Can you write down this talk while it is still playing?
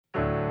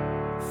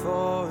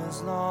for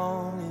as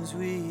long as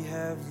we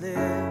have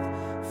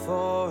lived,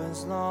 for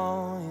as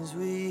long as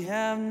we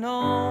have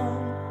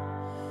known,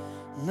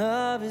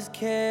 love has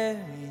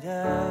carried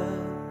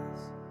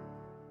us.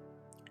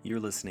 You're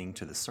listening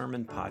to the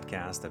sermon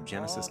podcast of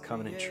Genesis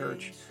Covenant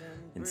Church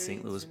in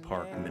St. Louis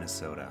Park,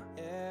 Minnesota.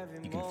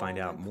 You can find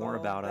out more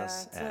about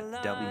us at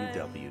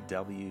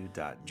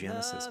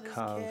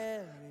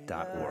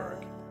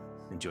www.genesiscov.org.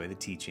 Enjoy the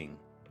teaching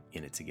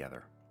in it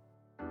together.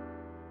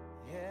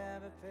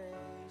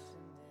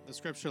 The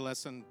scripture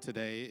lesson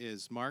today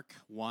is Mark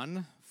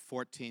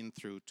 1:14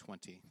 through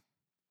 20.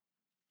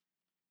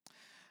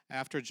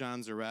 After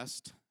John's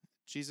arrest,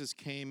 Jesus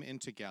came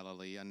into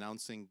Galilee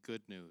announcing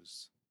good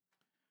news.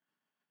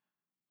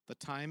 The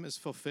time is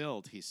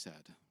fulfilled, he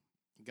said.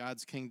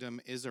 God's kingdom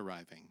is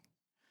arriving.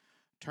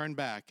 Turn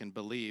back and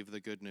believe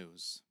the good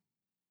news.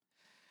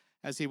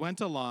 As he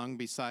went along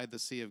beside the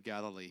Sea of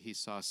Galilee, he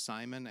saw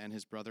Simon and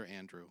his brother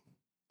Andrew.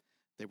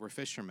 They were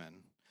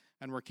fishermen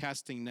and were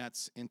casting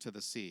nets into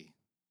the sea.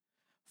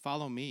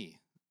 "Follow me,"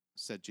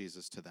 said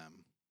Jesus to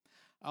them.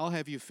 "I'll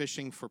have you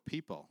fishing for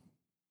people."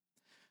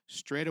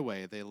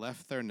 Straightaway they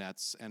left their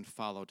nets and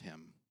followed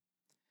him.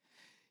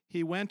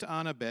 He went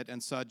on a bit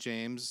and saw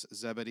James,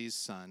 Zebedee's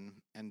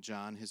son, and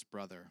John, his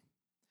brother.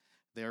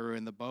 They were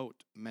in the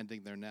boat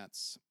mending their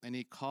nets, and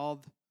he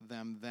called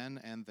them then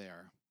and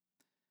there.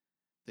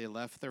 They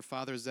left their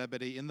father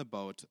Zebedee in the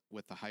boat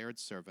with the hired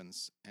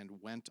servants and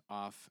went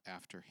off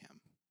after him.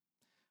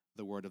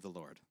 The word of the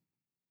Lord.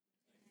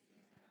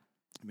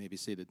 You may be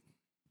seated.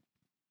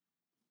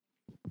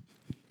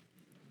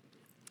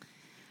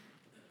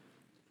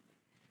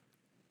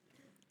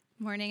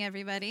 Morning,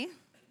 everybody.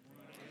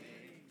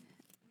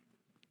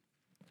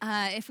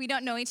 If we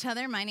don't know each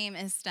other, my name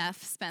is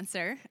Steph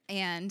Spencer,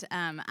 and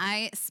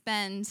I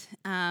spend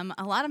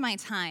a lot of my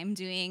time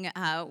doing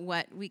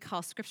what we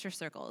call scripture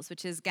circles,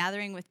 which is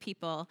gathering with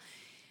people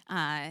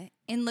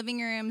in living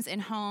rooms,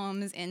 in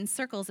homes, in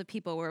circles of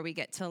people where we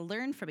get to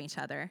learn from each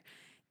other,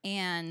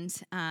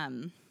 and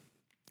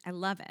I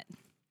love it.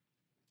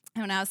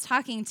 And when I was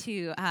talking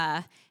to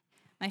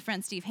my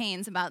friend Steve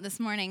Haynes about this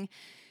morning,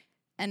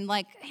 and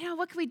what can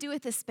we do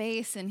with this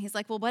space? And he's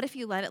like, well, what if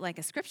you let it like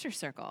a scripture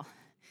circle?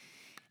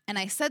 And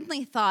I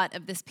suddenly thought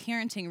of this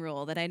parenting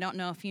rule that I don't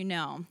know if you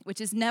know,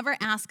 which is never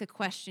ask a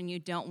question you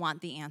don't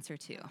want the answer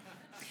to.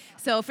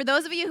 So for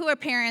those of you who are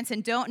parents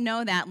and don't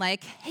know that,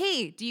 like,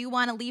 hey, do you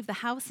want to leave the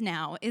house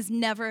now, is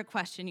never a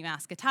question you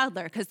ask a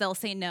toddler because they'll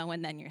say no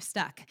and then you're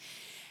stuck.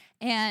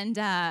 And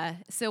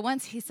so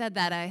once he said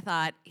that, I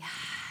thought,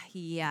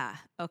 yeah,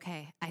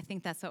 okay, I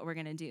think that's what we're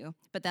going to do.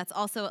 But that's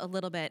also a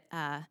little bit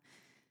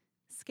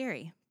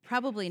scary,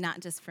 probably not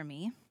just for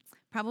me,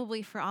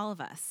 probably for all of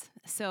us.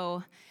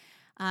 So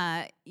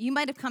you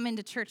might have come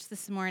into church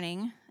this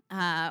morning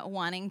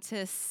wanting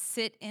to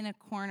sit in a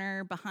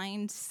corner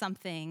behind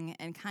something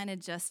and kind of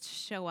just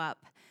show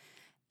up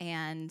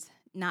and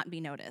not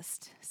be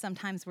noticed.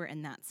 Sometimes we're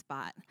in that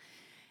spot.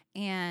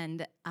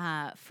 And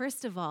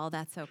first of all,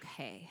 that's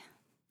okay.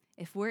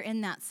 If we're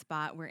in that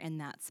spot, we're in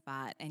that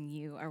spot, and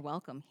you are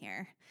welcome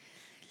here.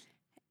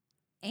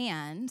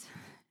 And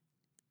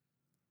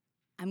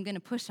I'm going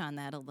to push on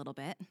that a little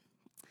bit.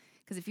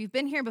 Because if you've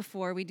been here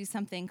before, we do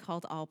something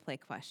called all play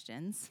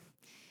questions.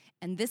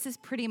 And this is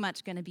pretty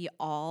much going to be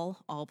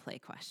all play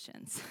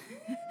questions.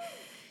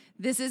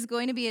 This is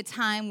going to be a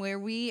time where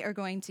we are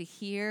going to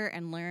hear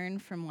and learn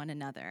from one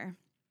another.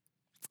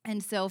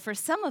 And so for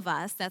some of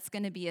us, that's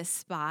going to be a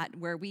spot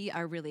where we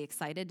are really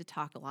excited to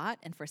talk a lot.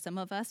 And for some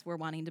of us, we're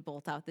wanting to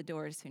bolt out the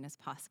door as soon as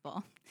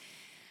possible.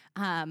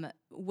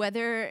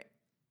 However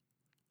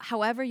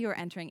you're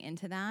entering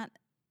into that,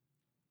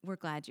 we're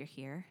glad you're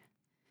here.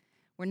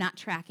 We're not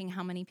tracking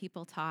how many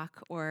people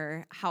talk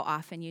or how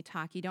often you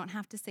talk. You don't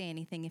have to say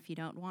anything if you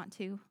don't want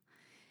to.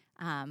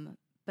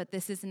 But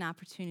this is an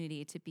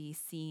opportunity to be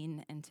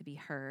seen and to be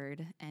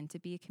heard and to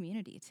be a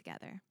community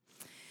together.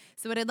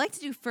 So what I'd like to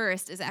do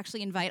first is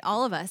actually invite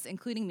all of us,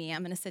 including me,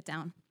 I'm going to sit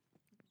down,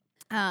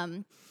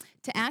 to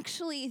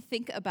actually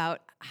think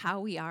about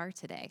how we are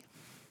today.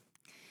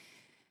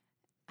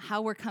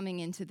 How we're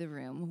coming into the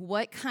room.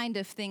 What kind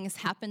of things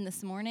happened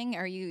this morning?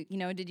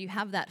 Did you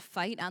have that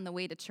fight on the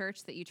way to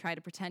church that you try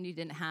to pretend you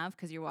didn't have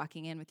because you're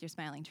walking in with your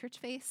smiling church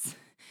face?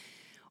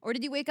 Or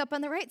did you wake up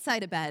on the right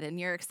side of bed and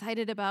you're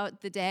excited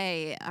about the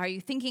day? Are you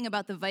thinking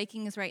about the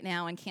Vikings right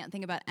now and can't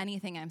think about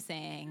anything I'm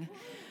saying?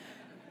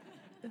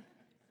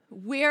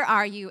 Where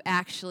are you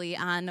actually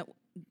on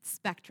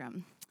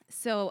spectrum?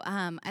 So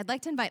I'd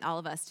like to invite all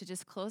of us to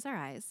just close our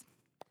eyes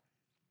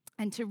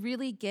and to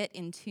really get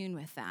in tune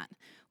with that.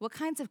 What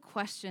kinds of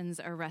questions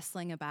are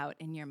wrestling about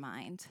in your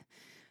mind?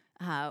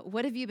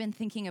 What have you been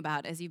thinking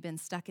about as you've been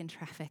stuck in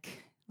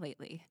traffic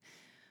lately?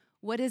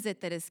 What is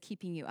it that is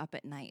keeping you up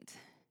at night?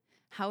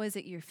 How is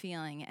it you're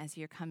feeling as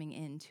you're coming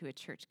into a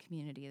church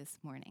community this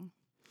morning?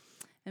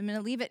 I'm going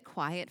to leave it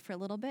quiet for a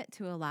little bit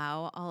to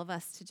allow all of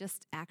us to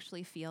just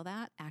actually feel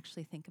that,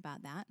 actually think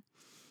about that.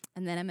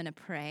 And then I'm going to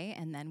pray,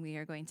 and then we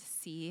are going to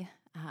see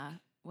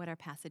what our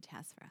passage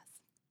has for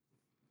us.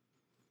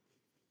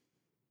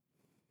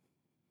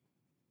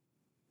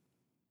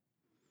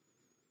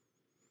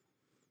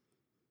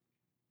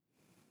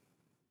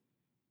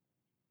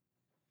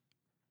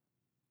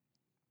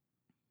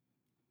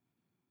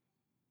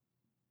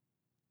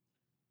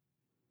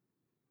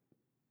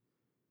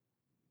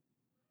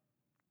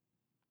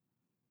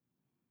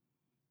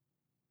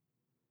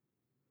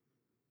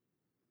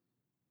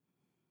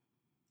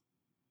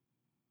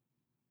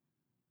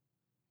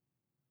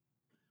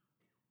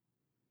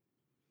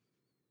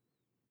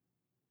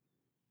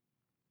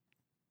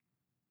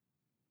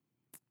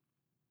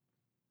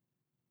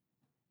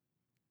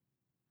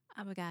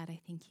 Abba God, I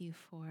thank you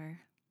for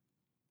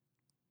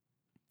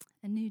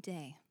a new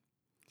day.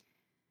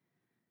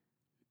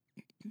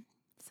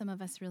 Some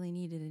of us really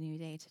needed a new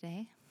day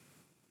today.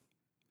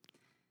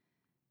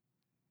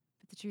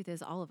 But the truth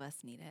is, all of us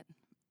need it.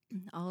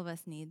 All of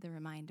us need the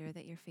reminder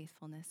that your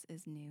faithfulness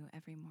is new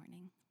every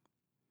morning.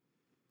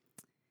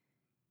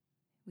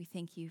 We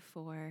thank you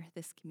for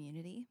this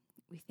community.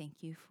 We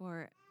thank you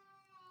for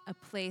a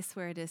place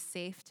where it is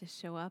safe to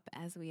show up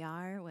as we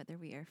are, whether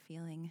we are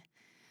feeling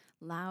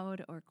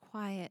loud or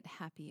quiet,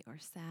 happy or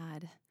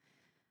sad,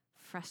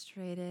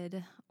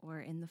 frustrated or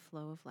in the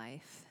flow of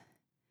life.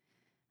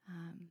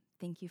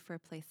 Thank you for a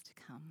place to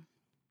come.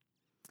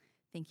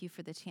 Thank you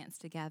for the chance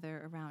to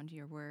gather around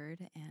your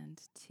word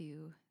and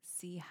to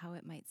see how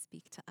it might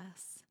speak to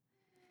us.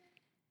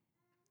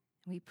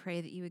 We pray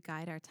that you would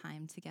guide our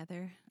time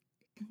together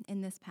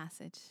in this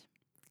passage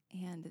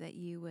and that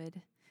you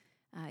would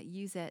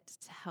use it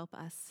to help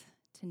us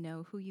to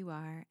know who you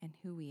are and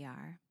who we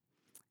are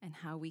and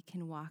how we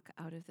can walk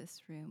out of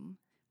this room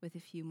with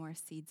a few more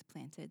seeds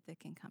planted that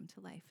can come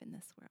to life in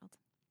this world.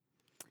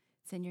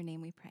 It's in your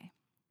name we pray.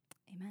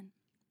 Amen.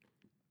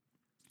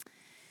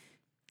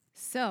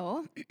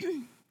 So,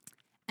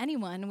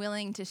 anyone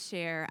willing to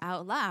share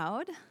out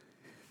loud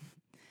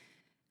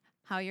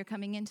how you're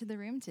coming into the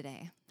room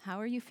today? How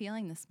are you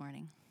feeling this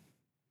morning?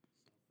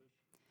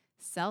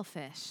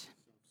 Selfish.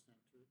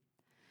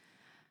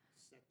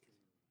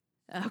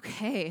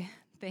 Okay,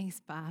 thanks,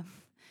 Bob.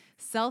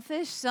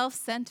 Selfish,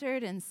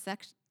 self-centered, and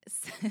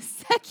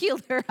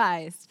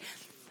secularized.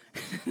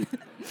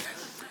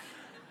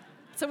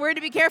 It's a word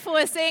to be careful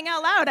with saying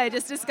out loud, I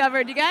just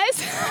discovered, you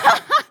guys.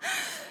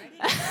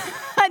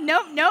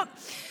 Nope.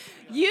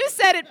 You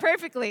said it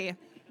perfectly.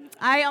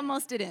 I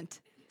almost didn't.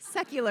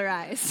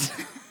 Secularized.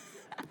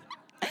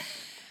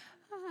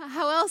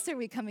 How else are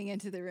we coming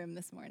into the room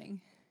this morning?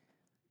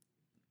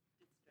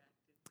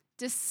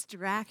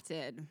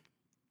 Distracted.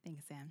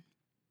 Thanks, Ann.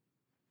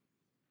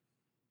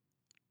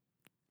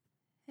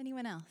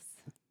 Anyone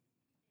else?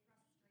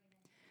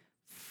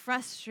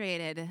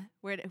 Frustrated.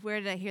 Where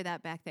did I hear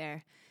that back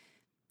there?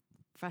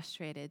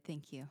 Frustrated.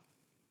 Thank you.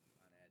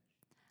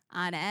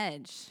 On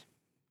edge.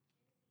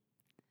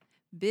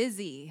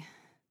 Busy.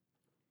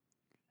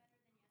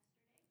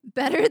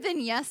 Better than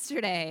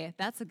yesterday.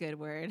 That's a good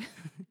word.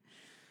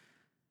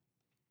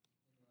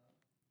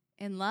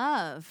 In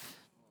love.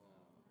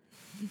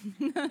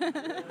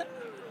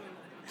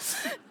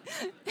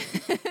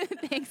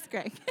 Thanks,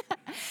 Greg.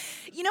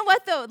 You know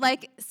what, though?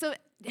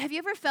 Have you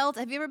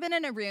ever been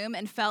in a room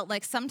and felt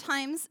like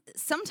sometimes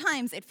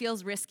it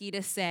feels risky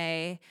to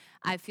say,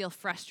 I feel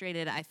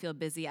frustrated, I feel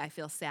busy, I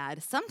feel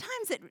sad.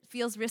 Sometimes it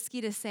feels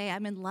risky to say,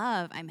 I'm in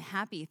love, I'm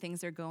happy,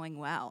 things are going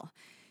well.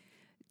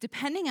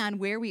 Depending on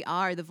where we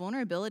are, the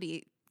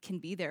vulnerability can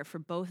be there for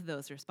both of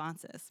those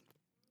responses.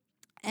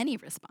 Any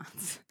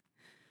response.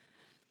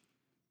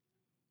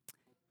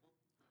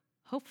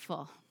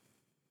 Hopeful.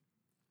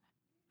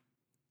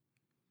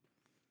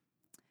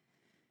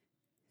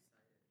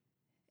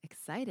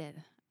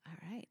 Excited.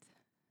 All right.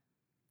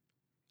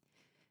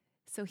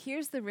 So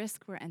here's the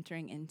risk we're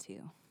entering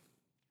into.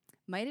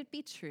 Might it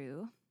be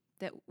true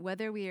that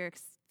whether we are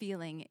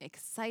feeling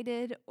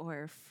excited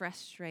or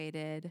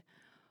frustrated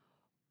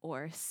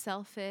or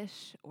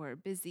selfish or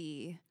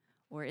busy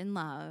or in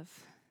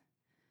love,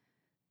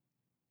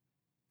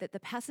 that the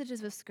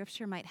passages of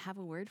Scripture might have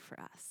a word for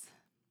us,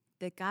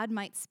 that God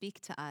might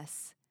speak to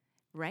us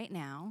right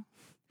now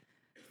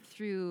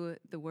through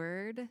the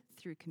Word,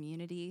 through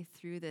community,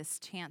 through this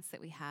chance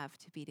that we have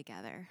to be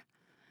together.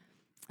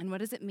 And what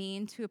does it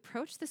mean to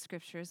approach the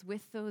Scriptures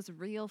with those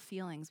real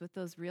feelings, with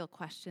those real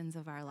questions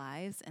of our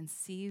lives, and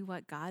see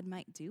what God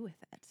might do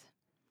with it?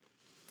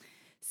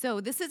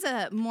 So this is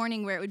a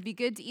morning where it would be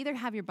good to either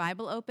have your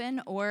Bible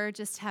open or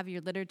just have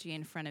your liturgy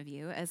in front of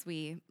you as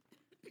we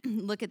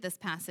look at this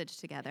passage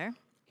together.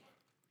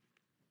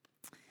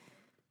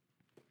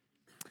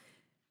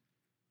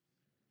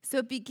 So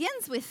it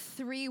begins with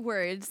 3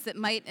 words that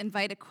might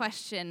invite a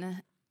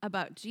question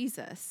about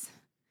Jesus.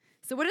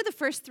 So what are the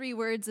first 3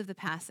 words of the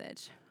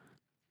passage?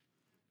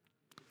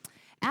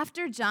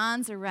 After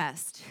John's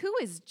arrest, who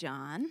is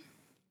John?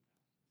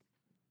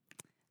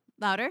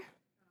 Louder.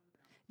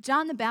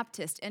 John the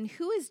Baptist. And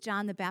who is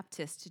John the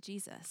Baptist to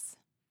Jesus?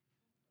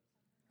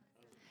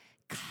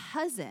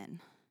 Cousin.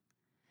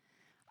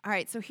 All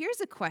right, so here's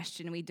a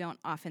question we don't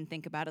often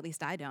think about, at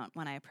least I don't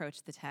when I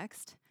approach the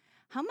text.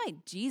 How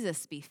might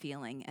Jesus be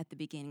feeling at the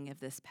beginning of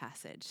this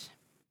passage?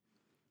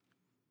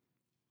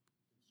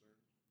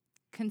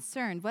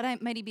 Concerned. What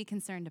might he be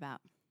concerned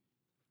about?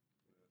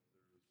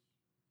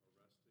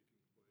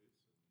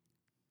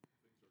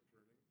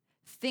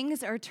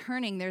 Things are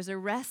turning. There's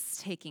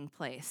arrests taking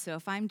place. So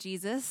if I'm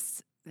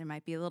Jesus, there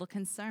might be a little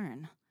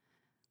concern.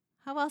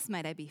 How else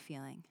might I be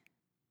feeling?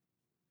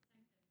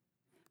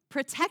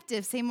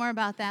 Protective. Say more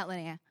about that,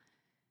 Linnea.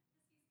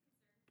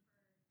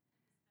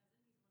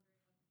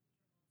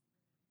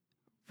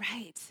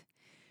 Right.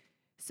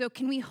 So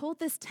can we hold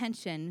this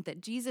tension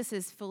that Jesus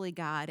is fully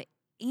God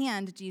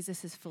and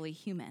Jesus is fully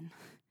human?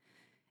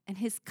 and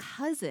his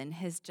cousin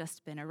has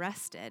just been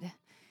arrested.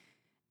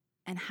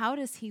 And how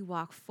does he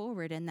walk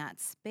forward in that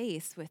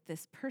space with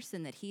this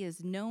person that he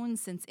has known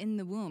since in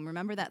the womb?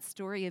 Remember that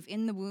story of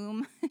in the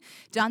womb?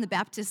 John the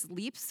Baptist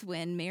leaps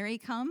when Mary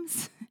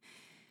comes.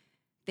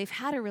 They've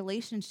had a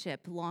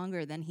relationship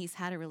longer than he's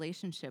had a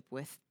relationship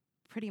with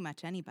pretty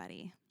much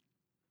anybody.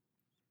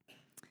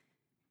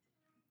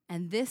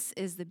 And this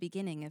is the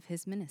beginning of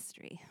his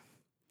ministry.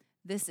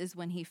 This is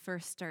when he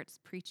first starts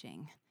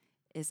preaching,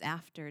 is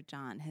after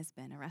John has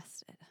been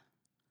arrested.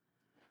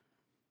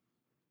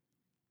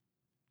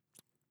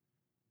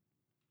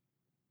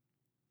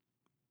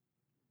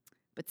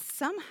 But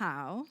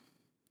somehow,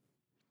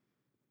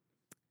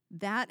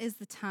 that is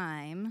the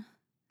time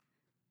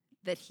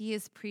that he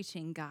is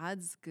preaching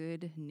God's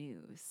good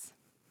news.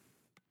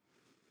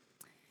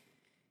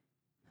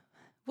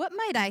 What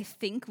might I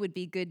think would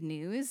be good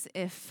news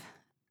if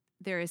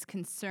there is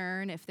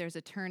concern, if there's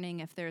a turning,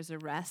 if there's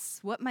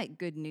arrests? What might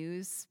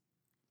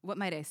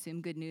I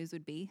assume good news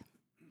would be?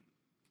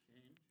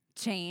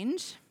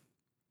 Change.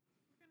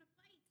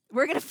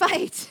 We're going to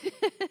fight.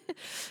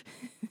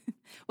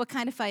 What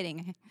kind of fighting?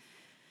 Get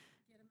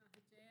them out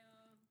of jail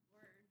or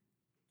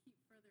keep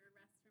further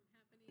arrests from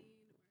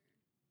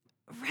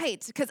happening.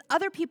 Right, because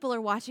other people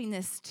are watching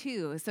this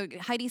too. So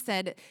Heidi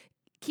said,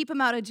 keep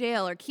him out of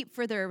jail or keep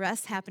further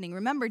arrests happening.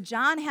 Remember,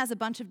 John has a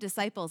bunch of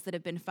disciples that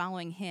have been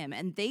following him,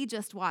 and they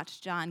just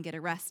watched John get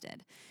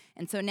arrested.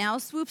 And so now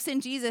swoops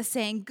in Jesus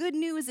saying, good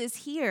news is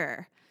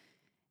here.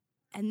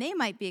 And they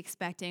might be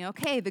expecting,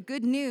 okay, the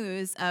good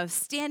news of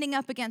standing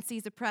up against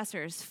these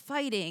oppressors,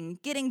 fighting,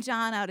 getting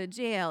John out of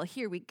jail,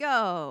 here we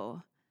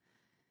go.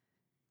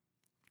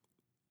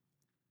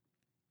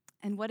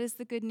 And what is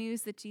the good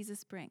news that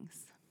Jesus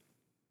brings?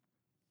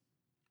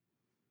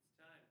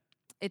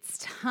 It's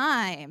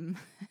time.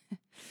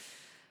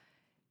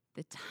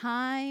 The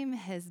time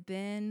has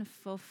been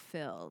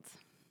fulfilled.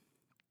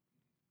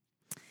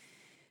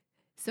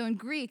 So in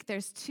Greek,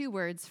 there's two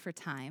words for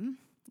time.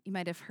 You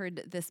might have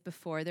heard this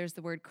before. There's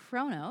the word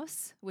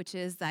chronos, which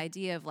is the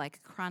idea of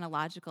like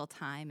chronological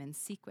time and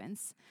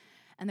sequence.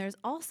 And there's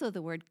also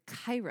the word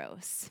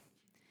kairos.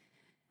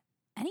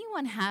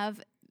 Anyone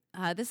have,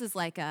 this is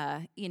like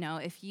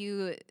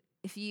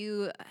if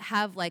you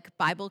have like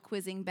Bible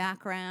quizzing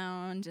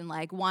background and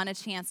like want a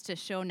chance to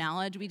show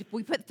knowledge,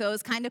 we put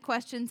those kind of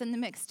questions in the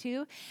mix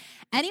too.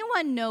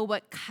 Anyone know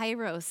what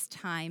kairos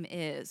time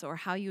is or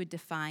how you would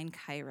define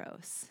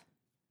kairos?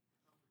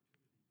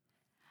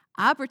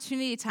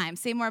 Opportunity time.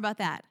 Say more about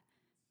that.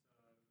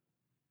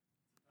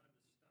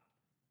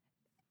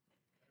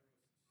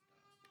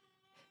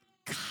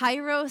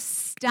 Kairos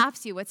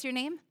stops you. What's your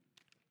name?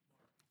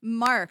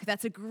 Mark.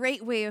 That's a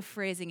great way of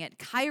phrasing it.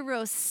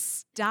 Kairos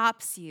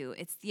stops you.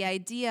 It's the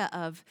idea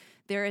of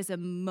there is a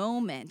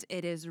moment.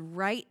 It is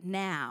right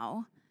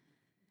now.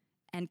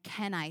 And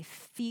can I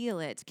feel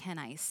it? Can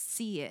I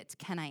see it?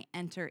 Can I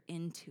enter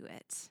into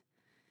it?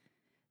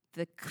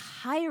 The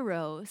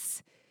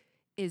kairos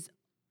is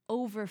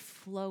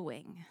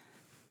overflowing,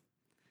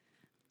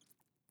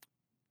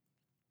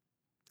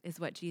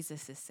 is what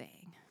Jesus is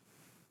saying.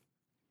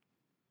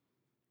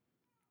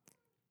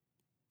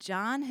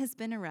 John has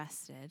been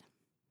arrested,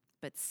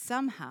 but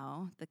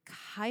somehow the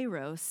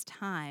kairos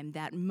time,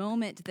 that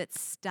moment that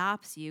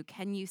stops you,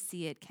 can you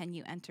see it, can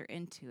you enter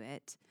into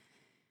it,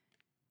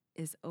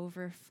 is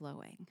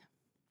overflowing.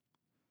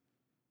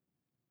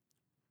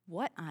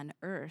 What on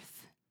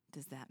earth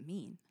does that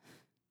mean?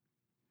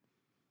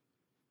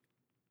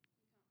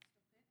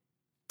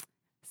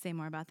 Say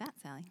more about that,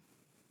 Sally.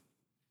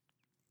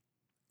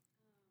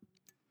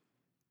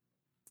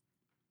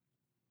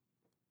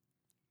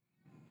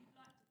 You'd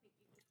like to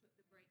think you could put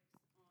the brakes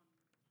on God's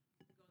kind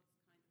of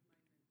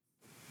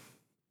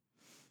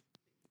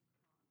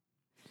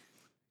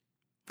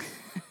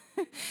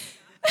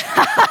moments.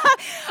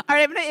 All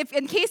right,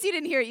 in case you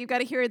didn't hear it, you've got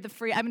to hear the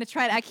phrase. I'm going to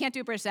try I can't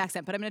do a British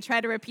accent, but I'm going to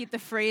try to repeat the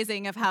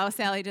phrasing of how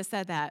Sally just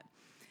said that.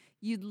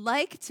 You'd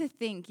like to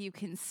think you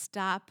can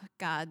stop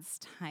God's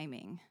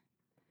timing,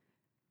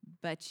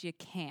 but you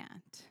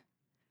can't.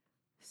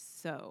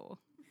 So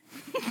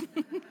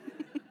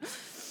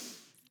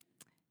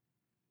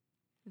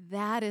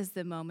that is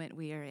the moment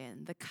we are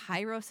in. The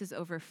kairos is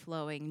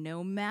overflowing.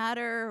 No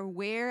matter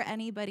where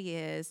anybody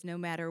is, no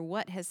matter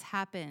what has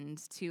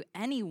happened to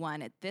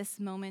anyone at this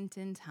moment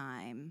in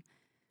time,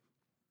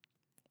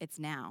 it's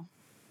now.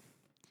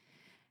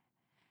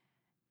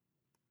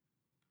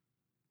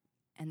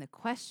 And the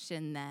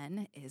question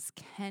then is,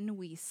 can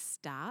we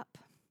stop?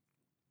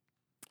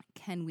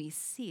 Can we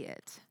see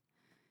it?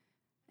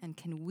 And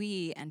can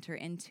we enter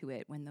into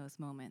it when those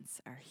moments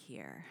are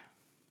here?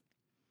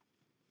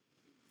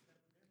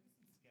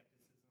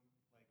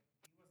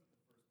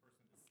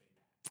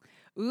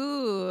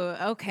 Ooh,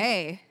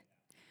 okay.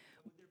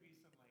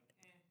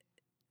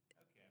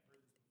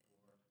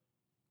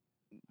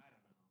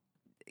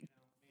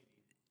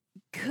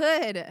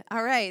 Good.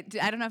 All right.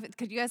 I don't know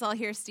could you guys all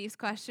hear Steve's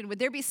question? Would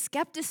there be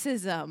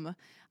skepticism?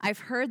 I've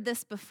heard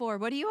this before.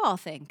 What do you all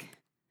think?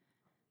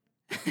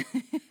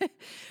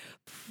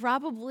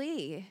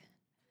 Probably.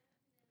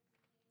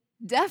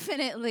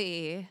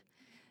 Definitely.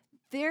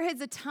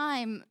 There's a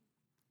time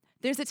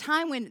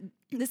when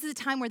this is a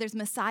time where there's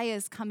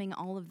messiahs coming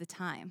all of the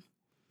time.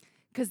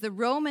 Because the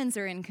Romans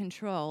are in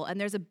control, and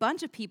there's a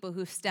bunch of people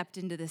who've stepped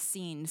into the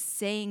scene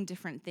saying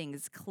different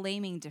things,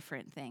 claiming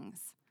different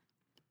things.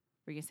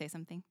 Were you going to say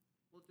something?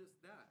 Well, just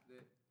that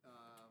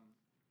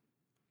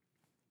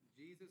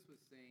Jesus was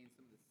saying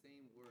some of the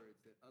same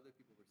words that other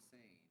people were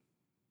saying.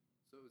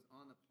 So it was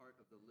on the part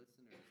of the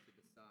listeners to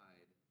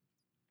decide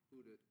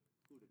who to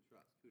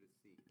trust, who to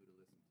seek, who to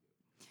listen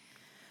to.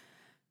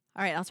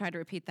 All right, I'll try to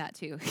repeat that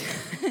too.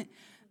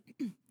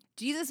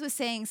 Jesus was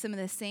saying some of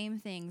the same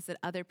things that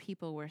other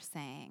people were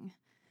saying.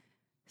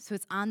 So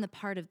it's on the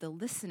part of the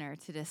listener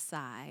to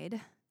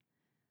decide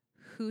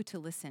who to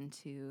listen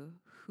to,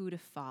 who to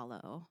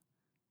follow,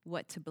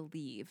 what to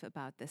believe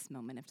about this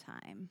moment of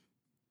time.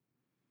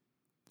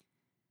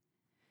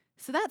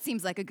 So that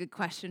seems like a good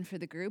question for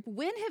the group.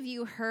 When have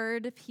you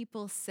heard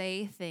people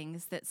say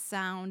things that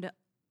sound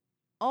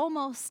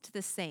almost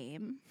the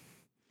same,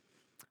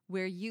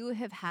 where you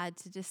have had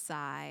to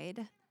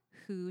decide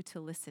who to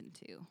listen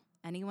to?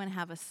 Anyone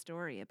have a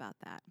story about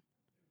that?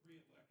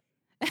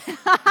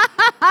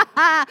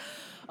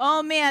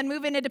 Oh man,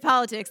 moving into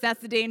politics,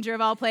 that's the danger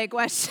of all play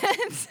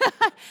questions.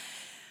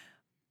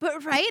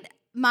 But right,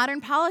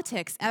 modern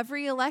politics,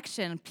 every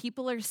election,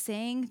 people are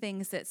saying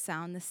things that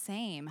sound the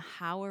same.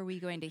 How are we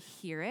going to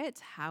hear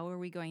it? How are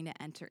we going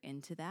to enter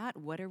into that?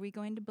 What are we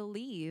going to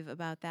believe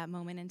about that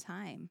moment in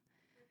time?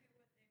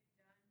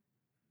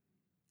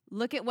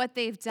 Look at what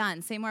they've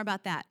done. Say more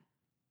about that.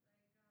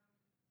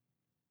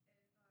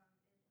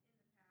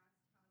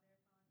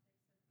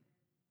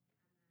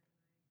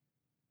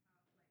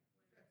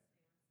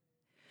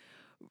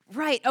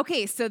 Right.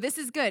 Okay, so this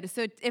is good.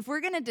 So if we're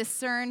going to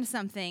discern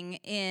something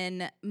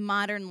in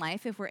modern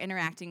life, if we're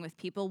interacting with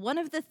people, one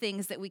of the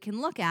things that we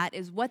can look at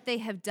is what they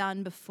have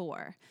done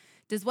before.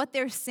 Does what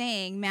they're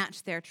saying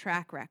match their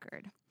track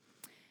record?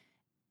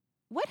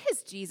 What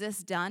has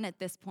Jesus done at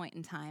this point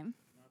in time?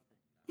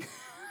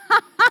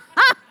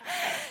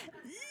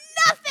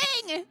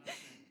 Nothing.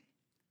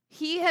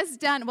 He has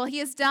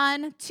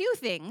done two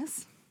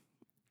things.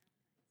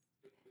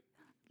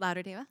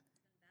 Louder, Deva.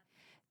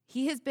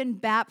 He has been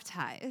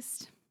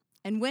baptized.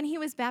 And when he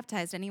was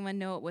baptized, anyone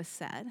know what was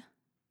said?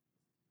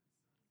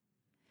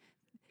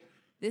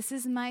 This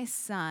is my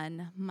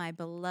son, my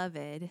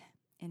beloved.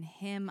 In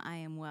him I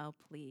am well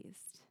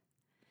pleased.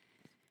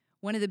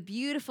 One of the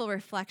beautiful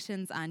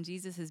reflections on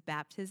Jesus'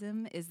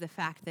 baptism is the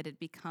fact that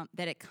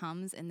it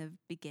comes in the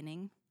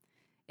beginning.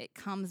 It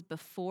comes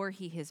before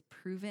he has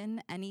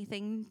proven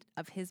anything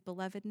of his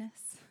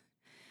belovedness.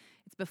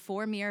 It's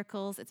before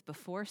miracles, it's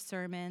before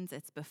sermons,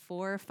 it's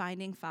before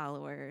finding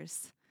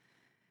followers.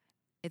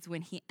 It's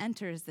when he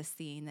enters the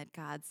scene that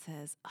God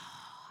says,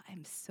 "Oh,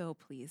 I'm so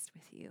pleased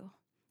with you,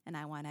 and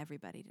I want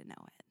everybody to know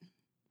it."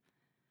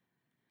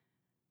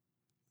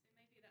 So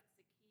maybe that's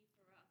the key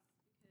for us,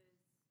 because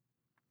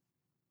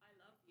I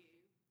love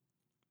you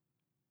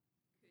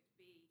could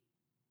be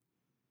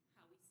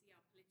how we see our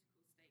political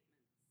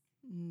statements,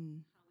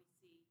 how we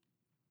see,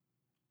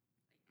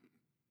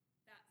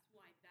 that's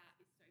why that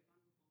is so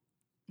vulnerable.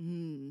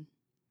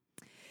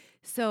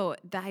 So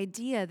the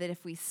idea that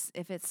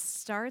if it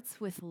starts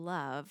with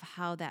love,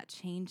 how that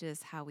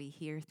changes how we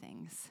hear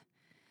things.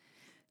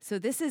 So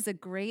this is a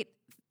great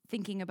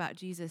thinking about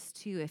Jesus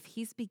too. If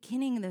he's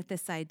beginning with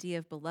this idea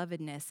of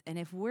belovedness, and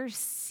if we're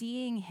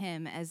seeing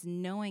him as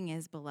knowing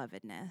his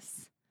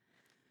belovedness,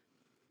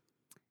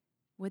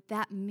 what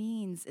that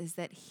means is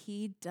that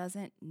he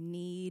doesn't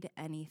need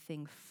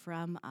anything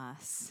from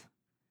us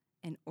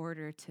in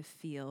order to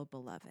feel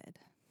beloved.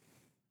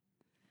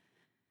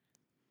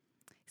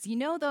 So you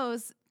know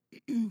those,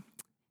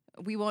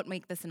 we won't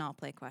make this an all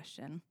play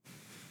question,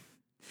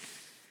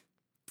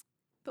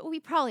 but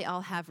we probably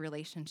all have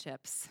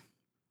relationships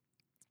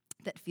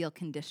that feel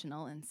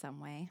conditional in some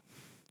way,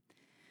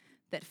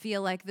 that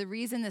feel like the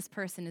reason this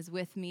person is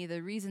with me,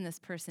 the reason this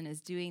person is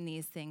doing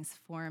these things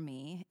for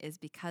me is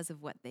because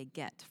of what they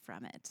get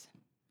from it.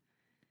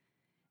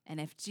 And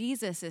if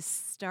Jesus is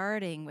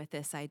starting with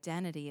this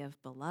identity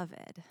of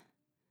beloved,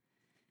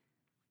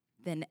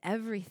 then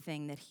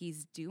everything that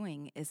he's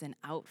doing is an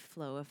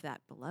outflow of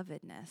that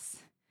belovedness.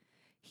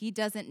 He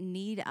doesn't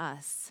need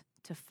us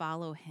to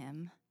follow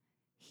him.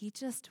 He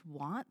just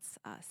wants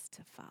us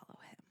to follow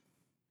him.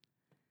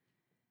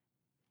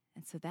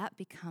 And so that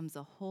becomes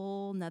a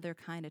whole nother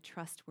kind of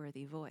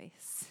trustworthy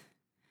voice.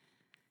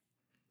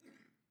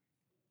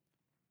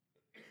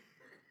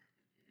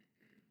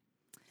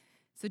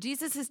 So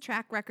Jesus'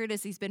 track record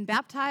is he's been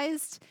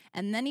baptized,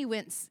 and then he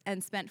went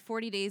and spent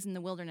 40 days in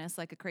the wilderness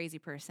like a crazy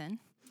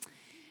person.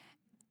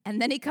 And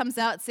then he comes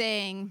out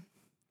saying,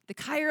 the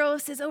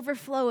Kairos is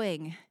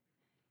overflowing.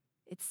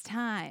 It's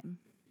time.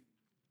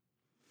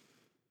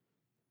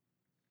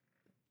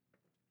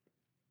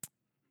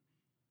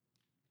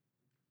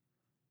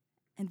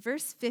 In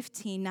verse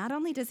 15, not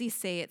only does he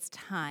say it's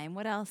time,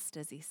 what else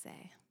does he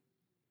say?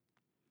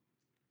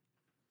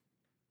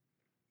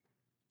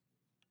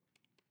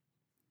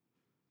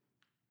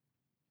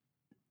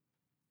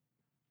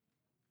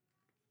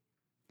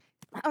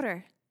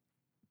 Louder.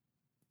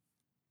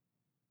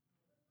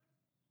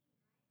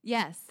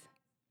 Yes.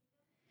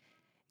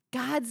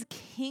 God's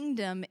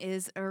kingdom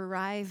is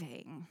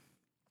arriving.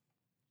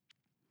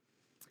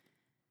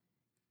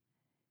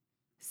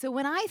 So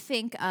when I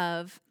think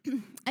of,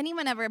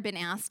 anyone ever been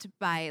asked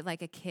by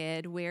like a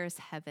kid, where's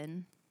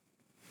heaven?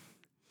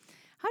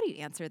 How do you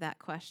answer that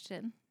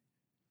question?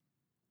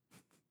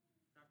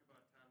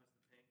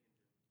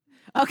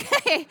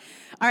 Okay.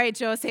 All right,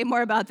 Joe, say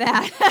more about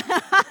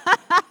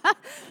that.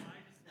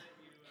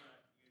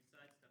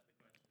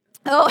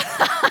 Oh,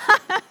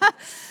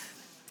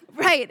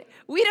 right.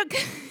 We don't.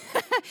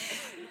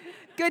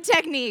 Good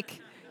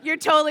technique. You're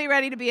totally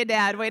ready to be a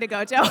dad. Way to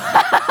go, Joe.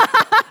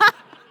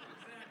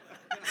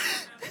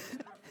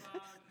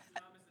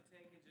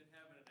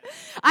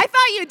 I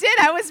thought you did.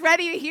 I was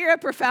ready to hear a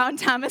profound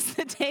Thomas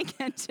the Tank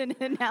Engine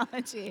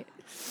analogy.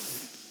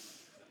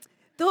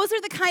 Those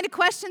are the kind of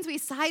questions we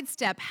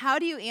sidestep. How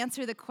do you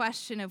answer the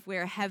question of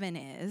where heaven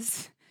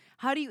is?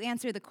 How do you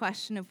answer the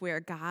question of where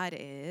God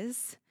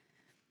is?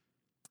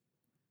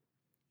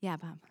 Yeah,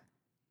 Bob.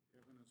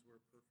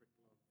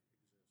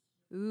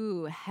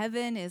 Ooh,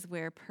 heaven is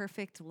where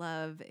perfect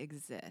love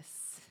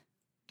exists.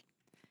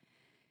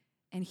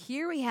 And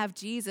here we have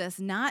Jesus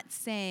not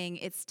saying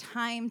it's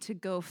time to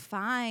go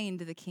find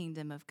the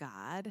kingdom of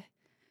God.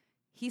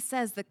 He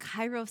says the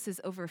kairos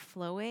is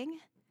overflowing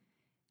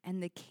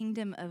and the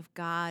kingdom of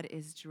God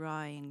is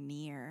drawing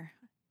near.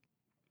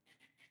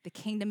 The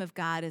kingdom of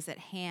God is at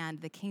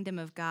hand. The kingdom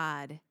of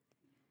God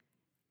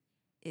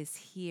is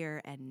here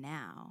and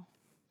now.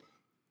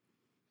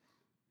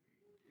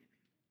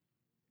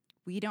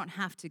 We don't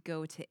have to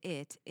go to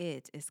it.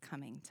 It is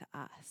coming to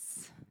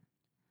us.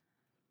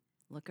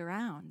 Look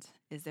around.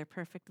 Is there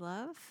perfect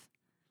love?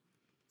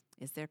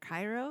 Is there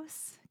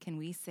kairos? Can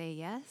we say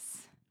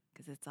yes?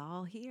 Because it's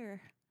all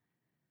here.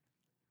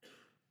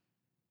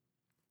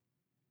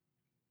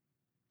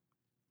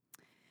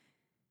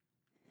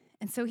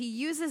 And so he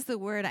uses the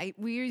word,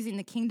 we're using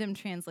the Kingdom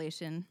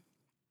translation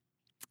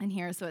in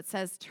here, so it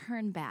says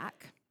turn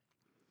back.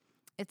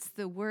 It's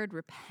the word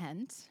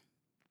repent.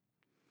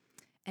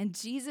 And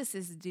Jesus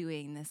is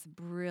doing this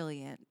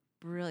brilliant,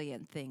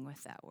 brilliant thing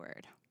with that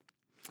word.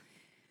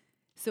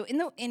 So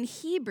in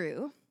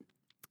Hebrew,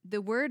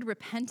 the word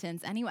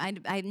repentance,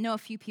 I know a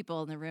few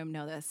people in the room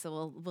know this,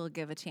 so we'll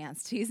give a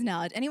chance to use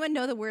knowledge. Anyone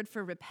know the word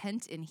for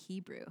repent in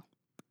Hebrew?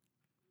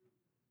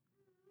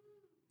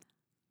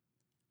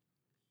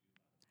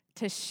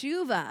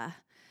 Teshuvah.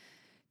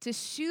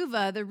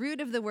 Teshuvah, the root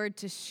of the word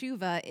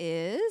teshuvah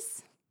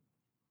is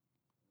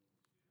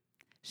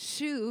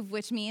shuv,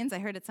 which means, I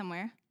heard it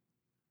somewhere,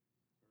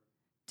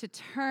 to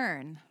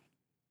turn.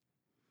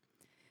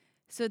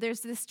 So there's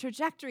this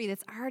trajectory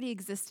that's already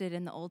existed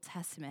in the Old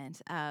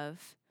Testament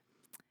of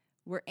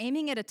we're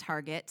aiming at a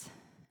target,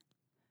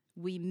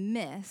 we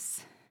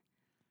miss,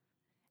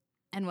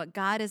 and what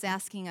God is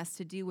asking us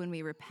to do when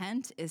we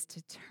repent is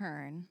to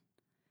turn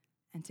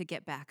and to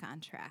get back on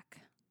track.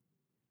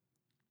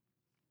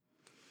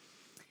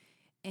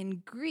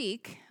 In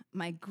Greek,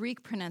 my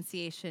Greek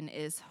pronunciation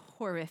is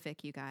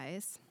horrific, you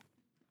guys.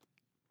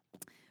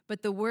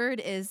 But the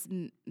word is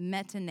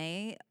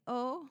metaneo,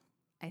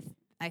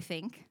 I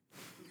think.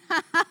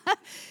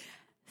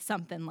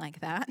 Something like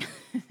that.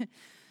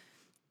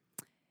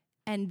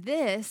 And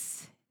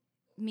this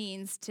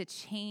means to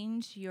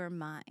change your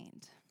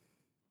mind.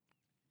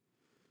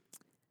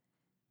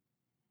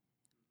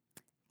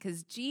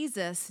 Because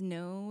Jesus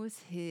knows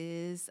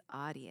his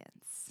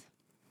audience.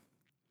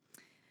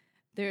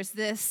 There's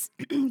this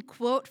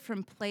quote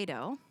from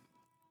Plato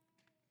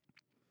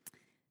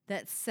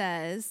that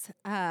says,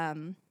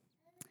 Plato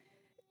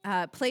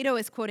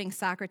is quoting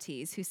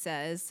Socrates, who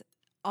says,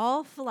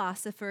 all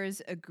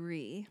philosophers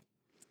agree,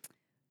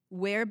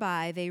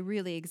 whereby they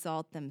really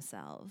exalt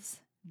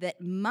themselves,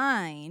 that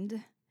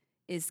mind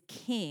is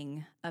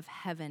king of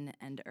heaven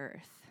and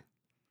earth.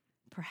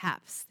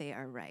 Perhaps they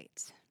are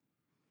right.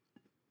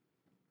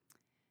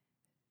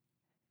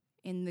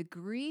 In the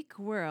Greek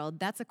world,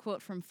 that's a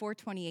quote from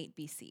 428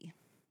 BC.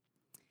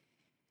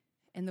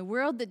 In the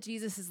world that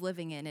Jesus is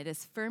living in, it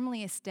is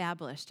firmly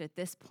established at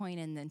this point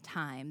in the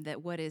time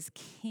that what is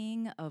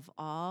king of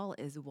all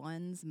is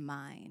one's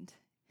mind.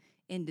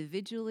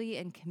 Individually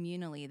and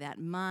communally, that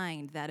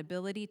mind, that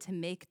ability to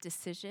make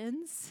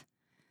decisions,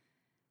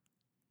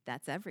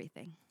 that's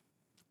everything.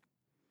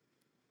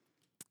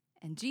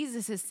 And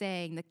Jesus is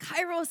saying, the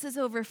kairos is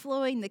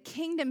overflowing, the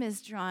kingdom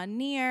is drawn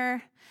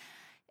near.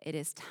 It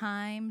is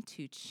time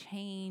to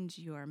change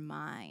your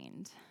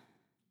mind.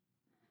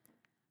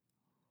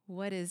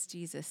 What is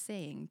Jesus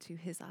saying to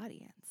his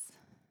audience?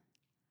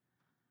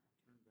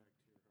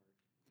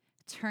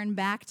 Turn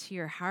back to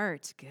your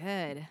heart.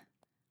 Good.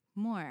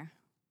 More.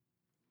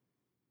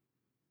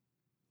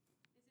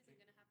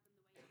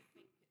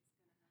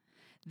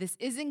 This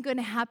isn't going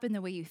to happen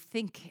the way you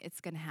think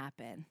it's going to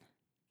happen.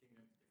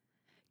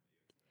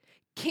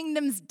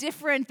 Kingdom's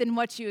different than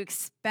what you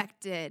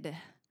expected.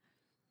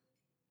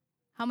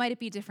 How might it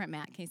be different,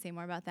 Matt? Can you say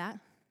more about that?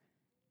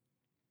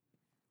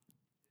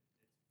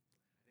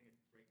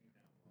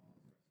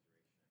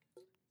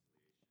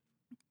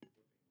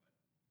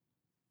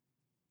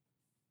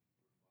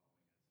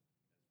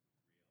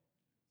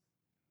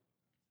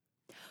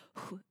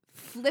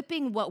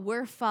 flipping what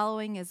we're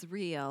following as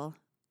real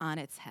on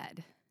its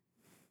head.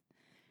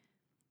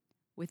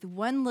 With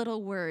one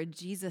little word,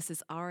 Jesus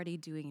is already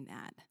doing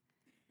that.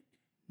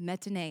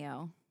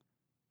 Metaneo.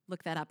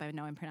 Look that up. I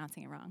know I'm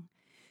pronouncing it wrong.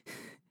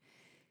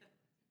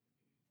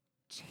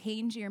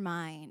 Change your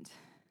mind.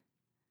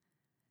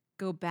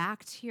 Go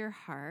back to your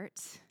heart.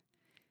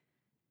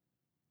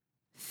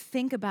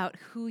 Think about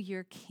who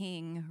your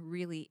king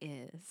really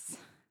is.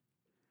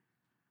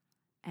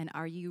 And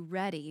are you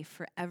ready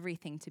for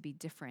everything to be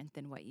different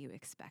than what you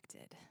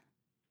expected?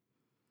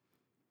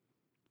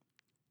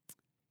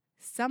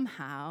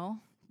 Somehow,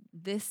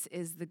 this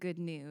is the good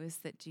news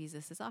that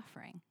Jesus is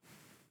offering.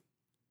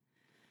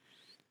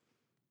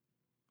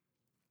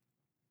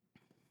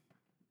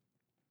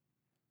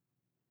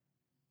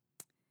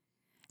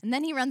 And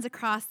then he runs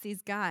across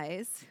these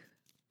guys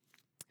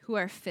who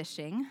are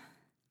fishing.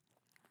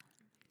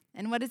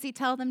 And what does he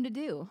tell them to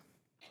do?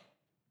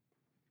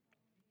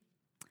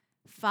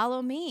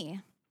 Follow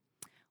me.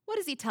 What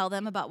does he tell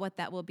them about what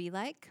that will be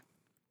like?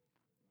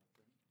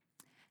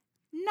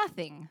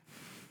 Nothing.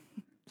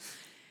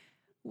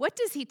 What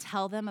does he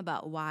tell them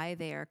about why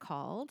they are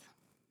called?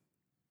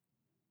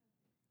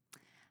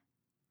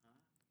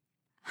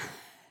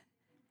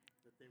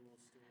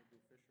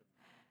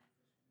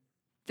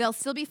 They'll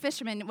still be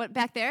fishermen. What,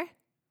 back there?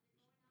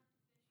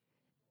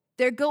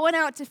 They're going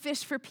out to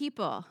fish for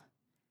people.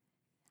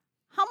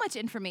 How much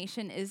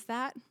information is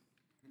that?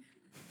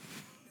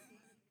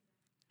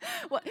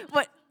 What?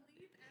 All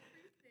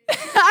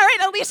right,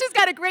 Alicia's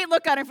got a great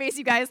look on her face,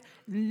 you guys.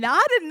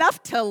 Not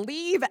enough to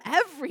leave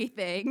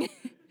everything.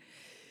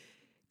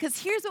 Because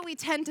here's what we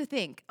tend to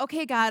think.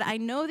 Okay, God, I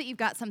know that you've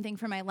got something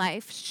for my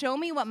life. Show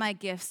me what my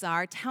gifts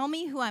are. Tell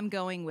me who I'm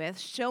going with.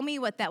 Show me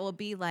what that will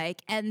be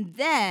like. And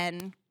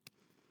then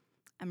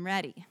I'm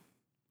ready.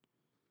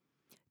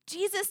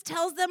 Jesus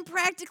tells them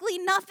practically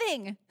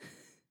nothing.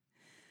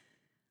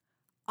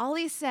 All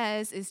he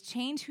says is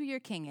change who your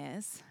king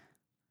is.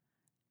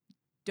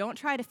 Don't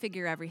try to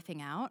figure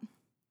everything out.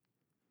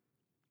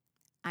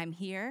 I'm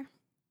here.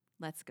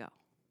 Let's go.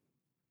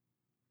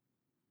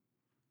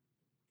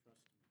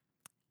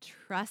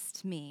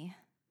 Trust me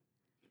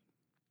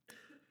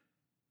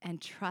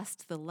and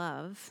trust the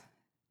love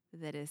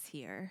that is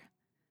here.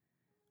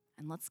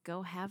 And let's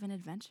go have an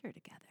adventure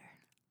together.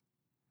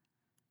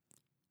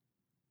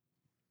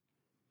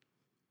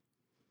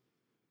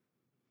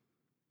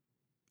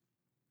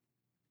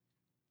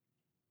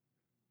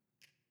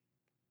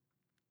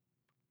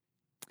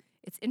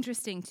 It's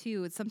interesting,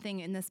 too, it's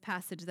something in this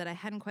passage that I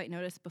hadn't quite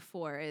noticed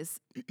before is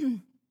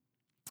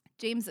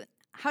James.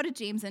 How did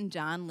James and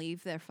John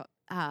leave their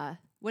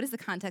what is the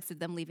context of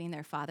them leaving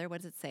their father?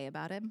 What does it say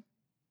about him?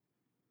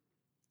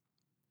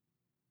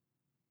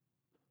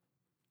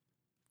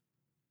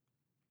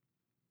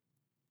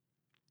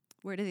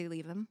 Where do they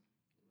leave him?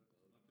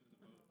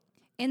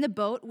 In the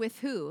boat with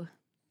who?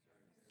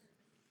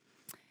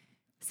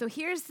 So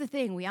here's the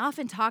thing. We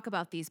often talk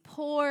about these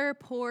poor,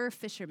 poor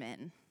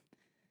fishermen.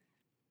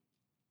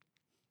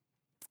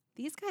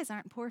 These guys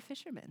aren't poor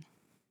fishermen.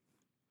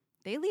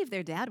 They leave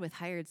their dad with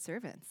hired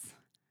servants.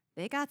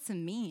 They got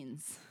some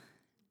means.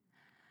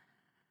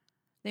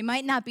 They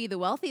might not be the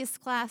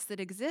wealthiest class that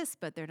exists,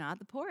 but they're not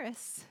the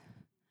poorest.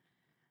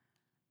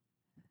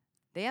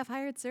 They have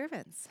hired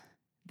servants.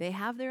 They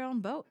have their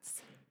own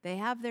boats. They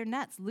have their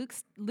nets.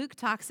 Luke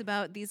talks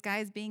about these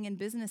guys being in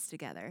business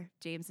together,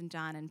 James and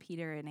John and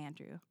Peter and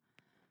Andrew.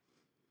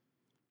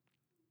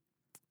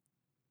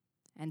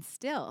 And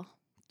still,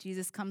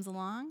 Jesus comes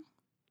along.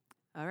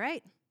 All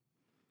right,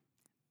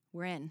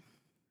 we're in.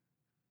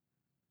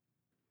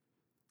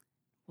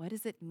 What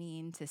does it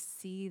mean to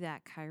see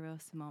that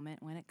Kairos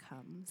moment when it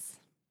comes?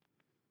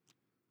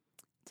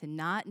 To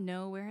not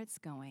know where it's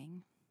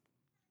going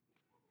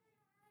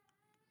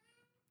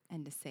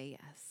and to say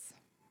yes.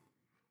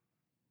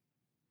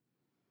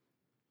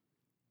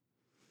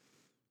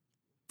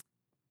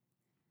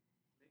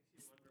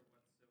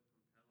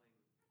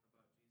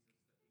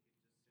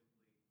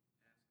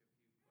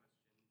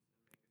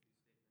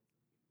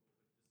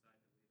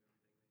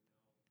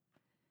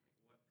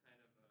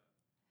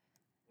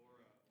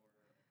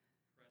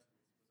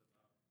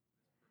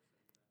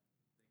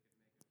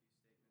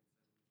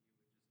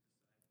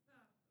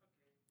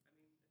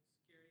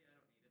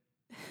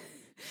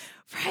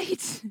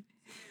 Right.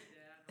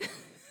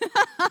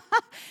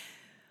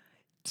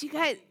 Do you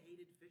guys?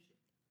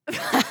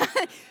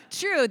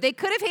 True, they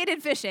could have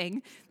hated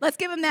fishing. Let's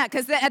give them that,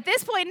 because at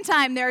this point in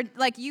time, they're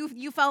like,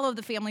 you follow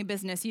the family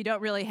business. You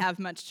don't really have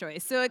much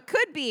choice. So it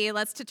could be,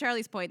 to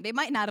Charlie's point, they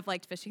might not have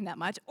liked fishing that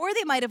much, or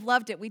they might have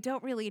loved it. We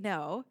don't really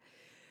know.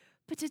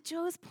 But to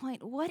Joe's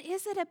point, what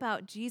is it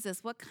about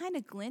Jesus? What kind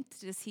of glint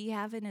does he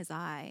have in his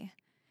eye?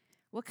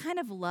 What kind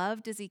of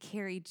love does he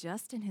carry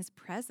just in his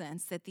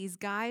presence that these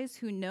guys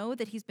who know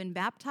that he's been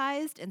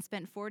baptized and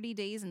spent 40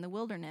 days in the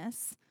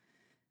wilderness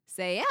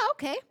say, yeah,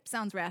 okay,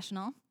 sounds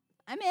rational.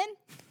 I'm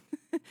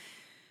in.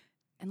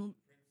 And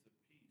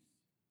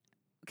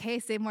okay,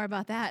 say more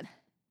about that.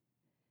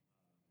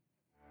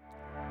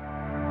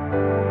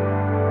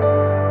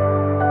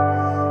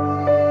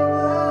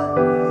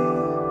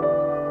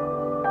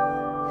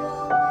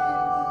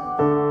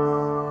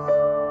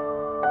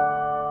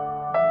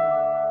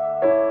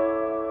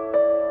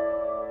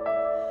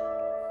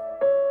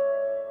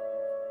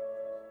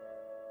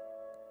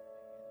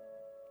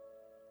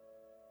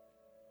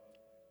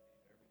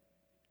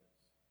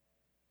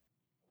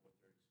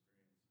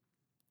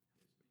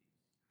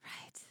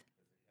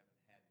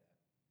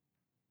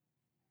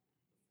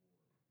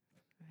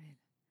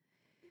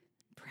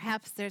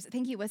 perhaps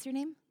thank you, what's your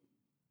name?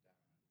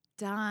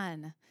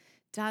 Don.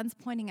 Don's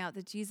pointing out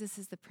that Jesus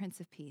is the Prince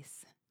of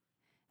Peace.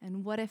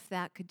 And what if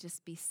that could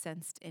just be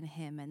sensed in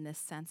him, in this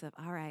sense of,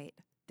 all right,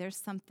 there's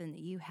something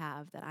that you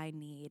have that I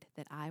need,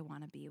 that I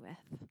want to be with,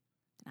 and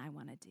I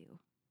want to do.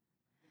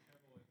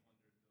 I've always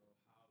wondered,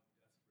 though, how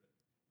desperate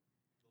the longing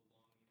in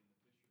the fishermen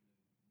must have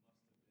been for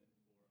a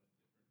different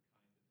kind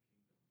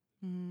of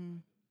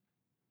kingdom,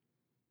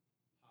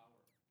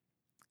 power.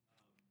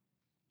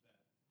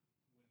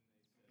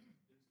 That when they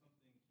said, there's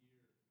something here that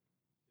doesn't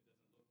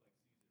look like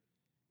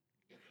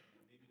Caesar, and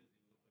maybe doesn't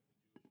even look like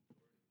the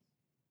Jewish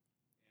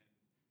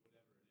authorities, and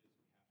whatever it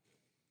is, we have to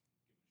give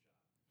it a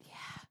shot.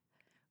 Yeah.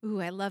 Ooh,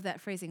 I love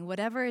that phrasing.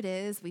 Whatever it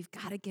is, we've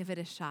got to give it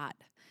a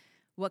shot.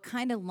 What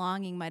kind of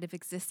longing might have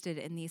existed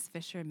in these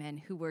fishermen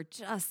who were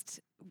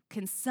just,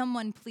 can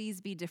someone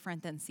please be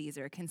different than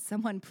Caesar? Can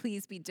someone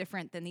please be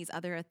different than these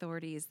other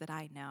authorities that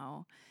I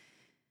know?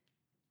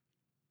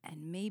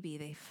 And maybe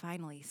they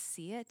finally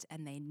see it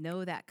and they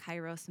know that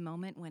Kairos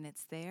moment when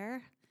it's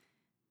there,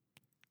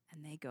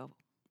 and they go,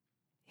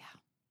 yeah.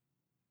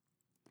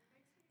 It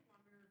makes me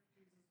wonder if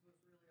Jesus was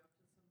really up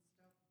to some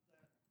stuff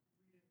that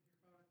we didn't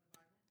hear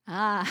about in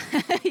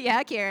the Bible.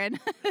 Yeah, Karen.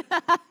 Even though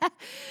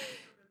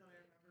I remember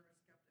a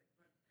skeptic,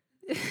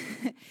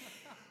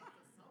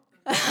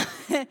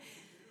 but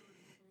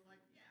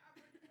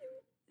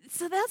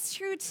So that's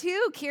true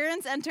too.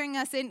 Karen's entering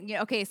us in.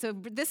 Okay, so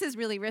this is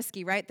really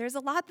risky, right? There's a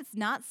lot that's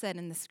not said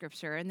in the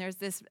scripture, and there's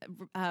this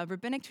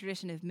rabbinic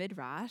tradition of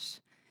midrash,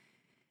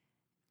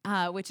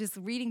 which is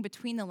reading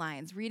between the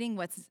lines, reading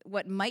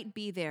what might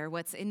be there,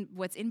 what's in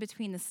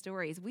between the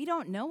stories. We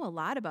don't know a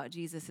lot about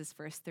Jesus'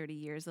 first 30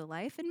 years of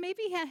life, and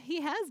maybe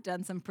he has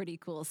done some pretty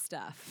cool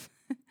stuff,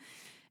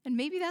 and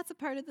maybe that's a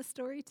part of the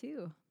story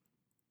too.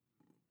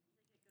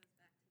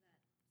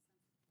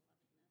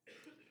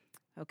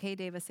 Okay,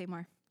 Davis, say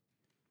more.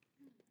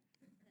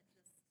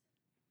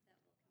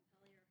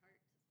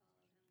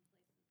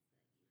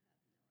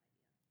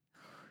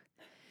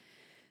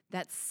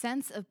 That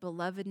sense of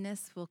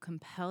belovedness will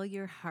compel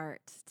your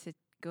heart to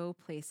go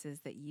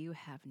places that you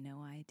have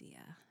no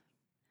idea.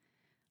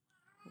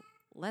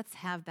 Let's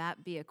have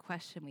that be a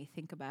question we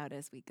think about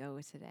as we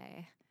go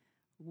today.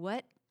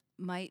 What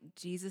might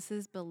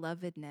Jesus'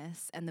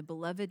 belovedness and the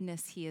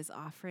belovedness he is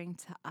offering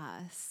to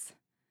us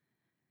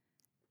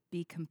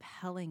be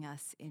compelling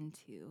us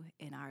into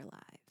in our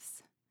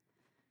lives?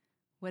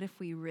 What if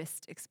we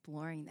risked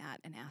exploring that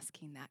and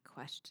asking that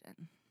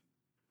question?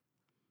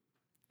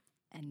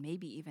 And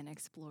maybe even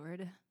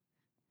explored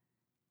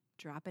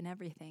dropping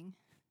everything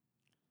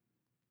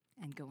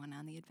and going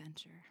on the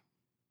adventure.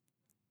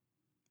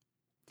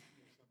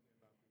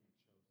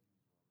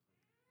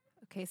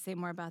 Okay, say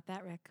more about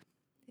that, Rick.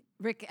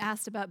 Rick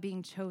asked about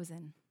being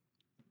chosen.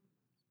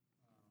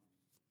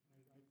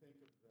 I think of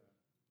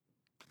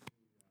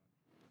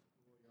the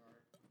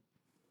schoolyard getting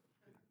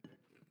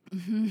picked.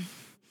 Mm-hmm. And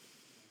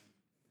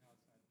how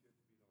it's not good to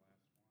be the last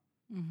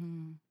one,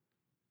 Mm-hmm.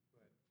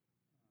 but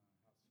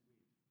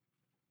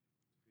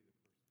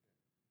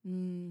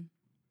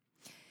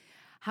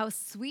how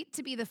sweet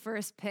to be the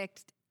first pick. How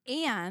sweet to be the first picked.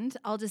 And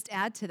I'll just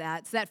add to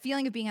that, so that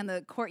feeling of being on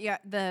the courtyard,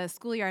 the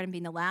schoolyard, and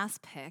being the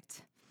last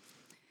picked.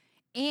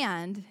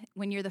 And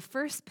when you're the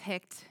first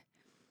picked,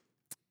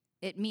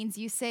 it means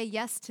you say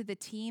yes to the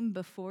team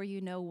before you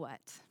know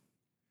what.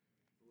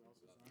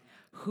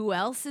 Who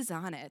else is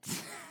on it?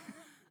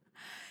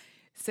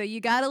 So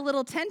you got a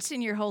little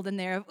tension you're holding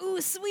there of,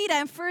 ooh, sweet,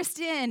 I'm first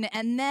in.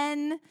 And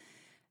then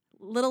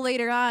a little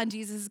later on,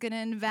 Jesus is going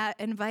to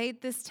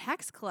invite this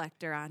tax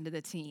collector onto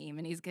the team,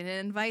 and he's going to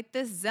invite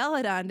this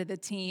zealot onto the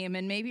team.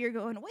 And maybe you're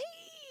going, wait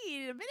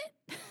a minute.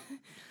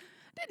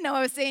 Didn't know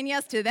I was saying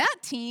yes to that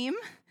team.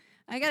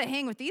 I got to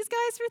hang with these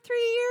guys for 3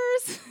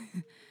 years.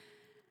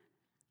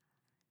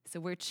 So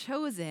we're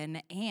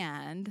chosen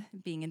and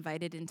being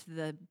invited into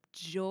the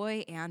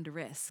joy and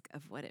risk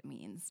of what it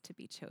means to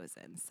be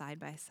chosen side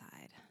by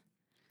side.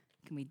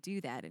 Can we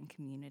do that in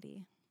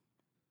community?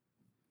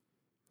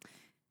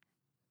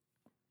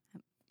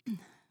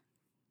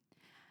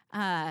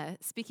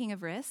 Speaking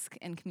of risk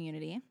and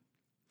community,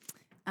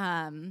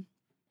 so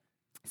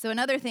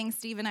another thing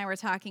Steve and I were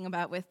talking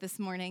about with this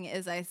morning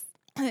is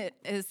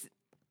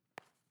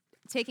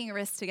taking a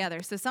risk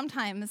together. So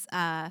sometimes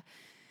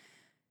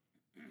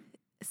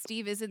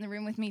Steve is in the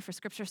room with me for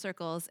scripture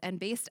circles, and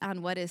based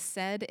on what is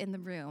said in the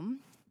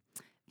room,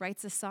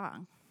 writes a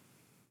song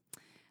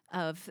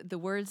of the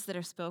words that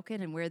are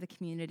spoken and where the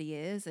community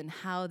is and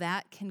how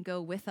that can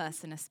go with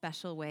us in a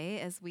special way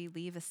as we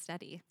leave a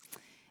study.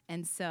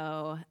 And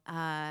so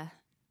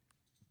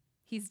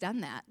he's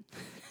done that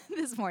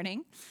this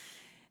morning.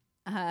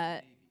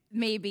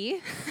 Maybe.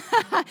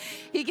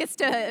 He gets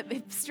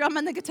to strum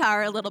on the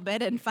guitar a little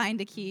bit and find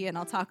a key, and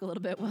I'll talk a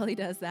little bit while he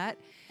does that.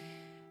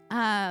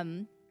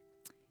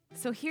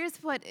 So here's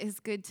what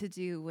is good to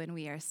do when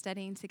we are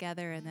studying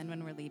together and then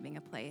when we're leaving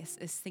a place,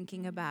 is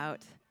thinking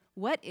about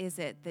what is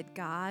it that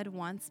God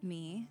wants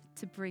me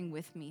to bring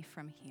with me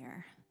from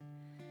here?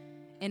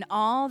 In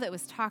all that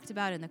was talked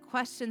about, in the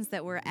questions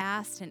that were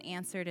asked and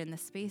answered, in the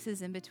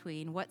spaces in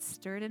between, what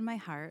stirred in my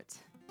heart,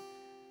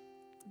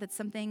 that's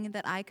something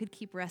that I could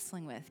keep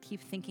wrestling with, keep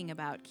thinking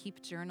about,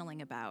 keep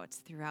journaling about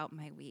throughout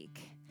my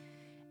week.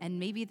 And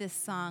maybe this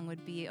song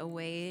would be a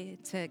way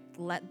to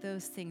let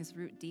those things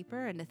root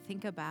deeper and to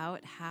think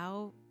about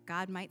how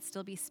God might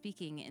still be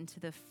speaking into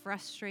the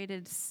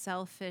frustrated,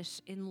 selfish,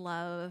 in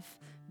love,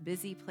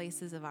 busy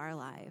places of our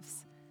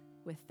lives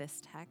with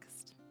this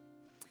text.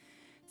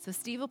 So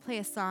Steve will play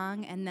a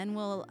song, and then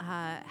we'll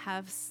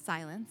have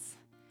silence,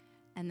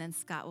 and then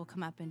Scott will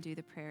come up and do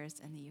the prayers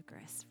and the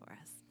Eucharist for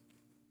us.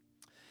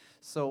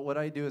 So what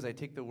I do is I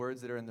take the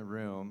words that are in the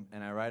room,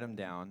 and I write them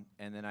down,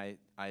 and then I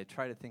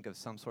try to think of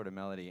some sort of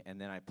melody,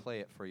 and then I play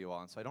it for you all.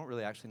 And so I don't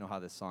really actually know how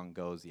this song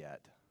goes yet.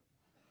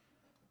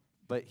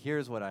 But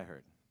here's what I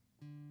heard.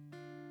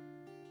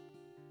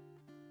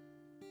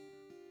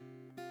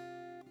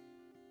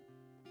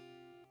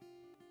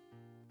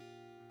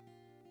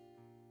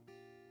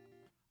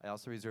 I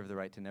also reserve the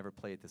right to never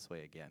play it this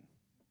way again.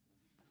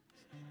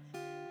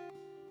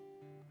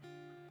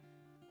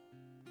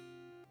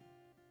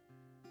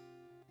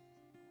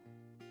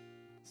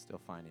 Still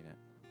finding it.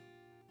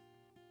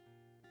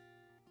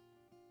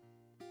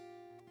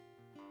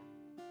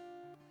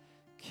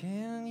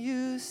 Can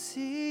you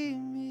see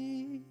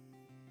me?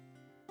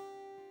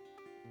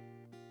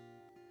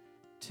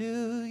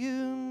 Do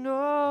you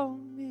know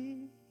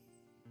me?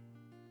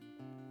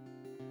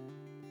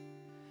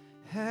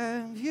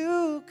 Have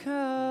you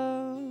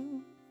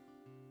come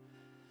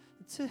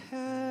to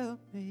help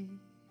me?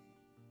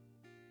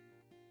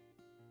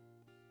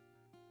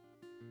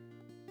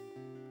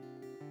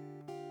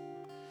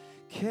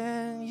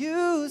 Can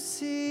you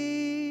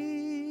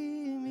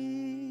see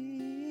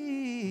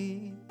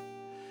me?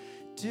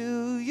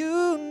 Do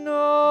you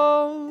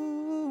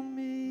know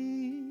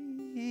me?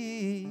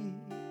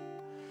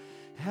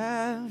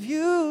 Have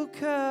you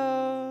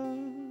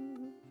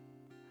come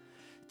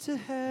to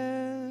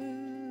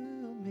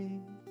help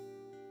me?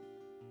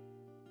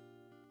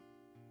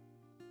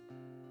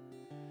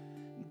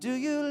 Do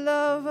you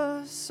love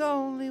us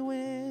only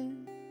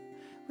when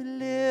we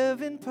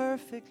live in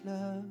perfect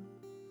love?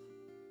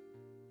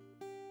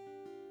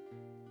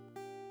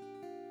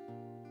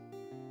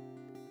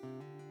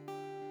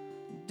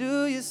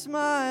 Do you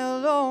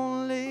smile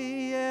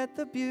only at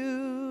the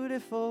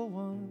beautiful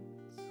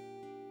ones?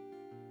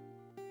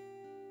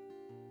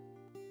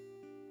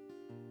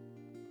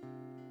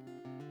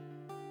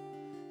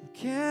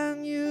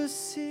 Can you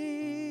see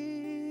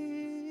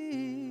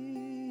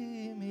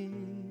me?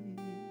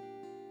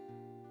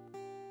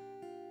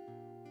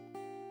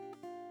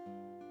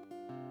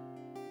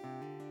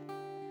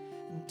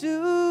 Do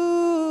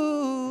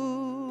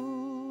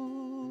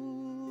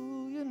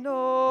you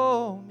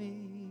know me?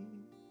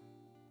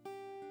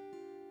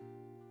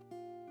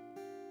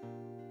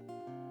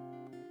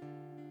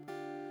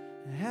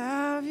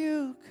 Have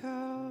you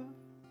come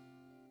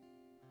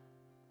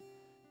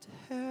to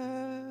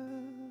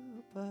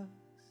help us?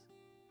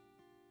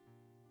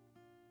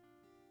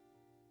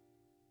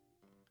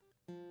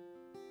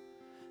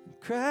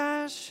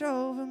 Crash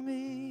over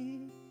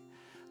me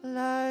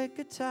like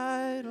a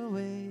tidal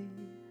wave.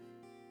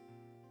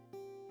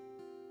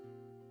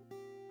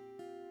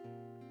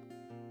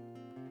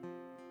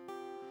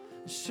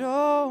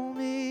 Show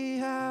me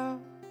how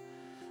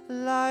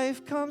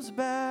life comes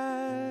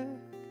back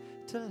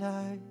to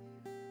life,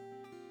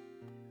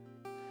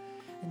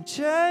 and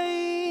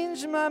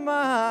change my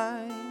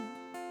mind,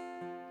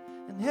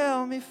 and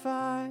help me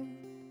find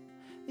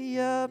the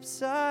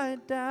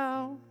upside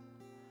down,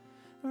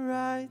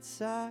 right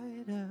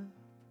side up.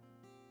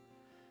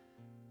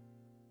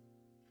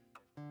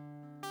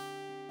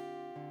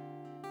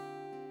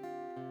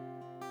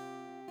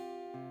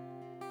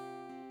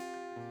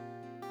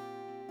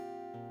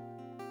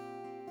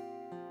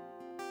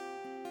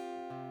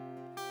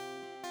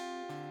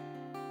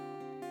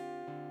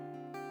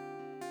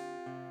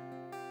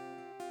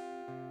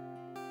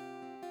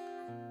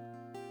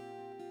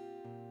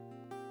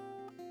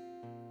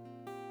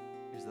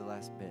 Here's the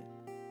last bit.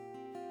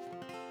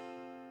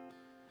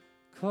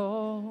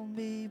 Call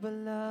me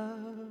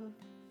beloved,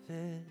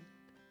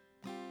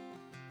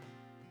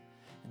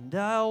 and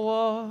I'll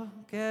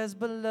walk as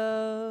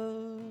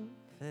beloved.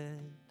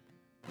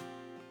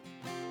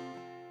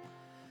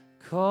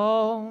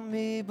 Call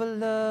me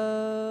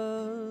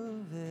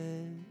beloved,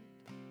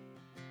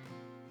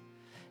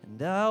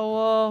 and I'll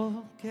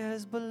walk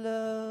as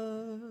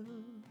beloved.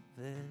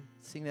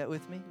 Sing that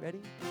with me. Ready?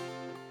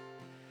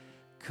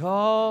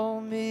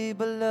 Call me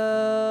beloved,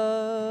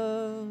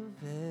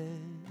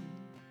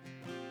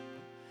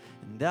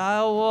 and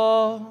I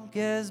walk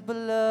as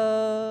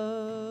beloved.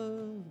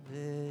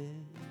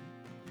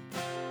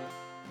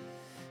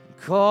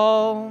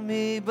 Call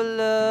me beloved,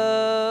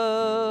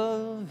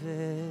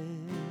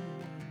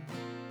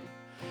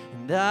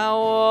 and I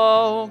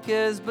walk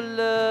as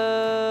beloved.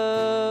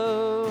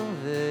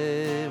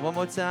 One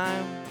more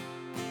time.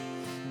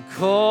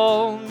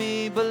 Call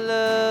me beloved,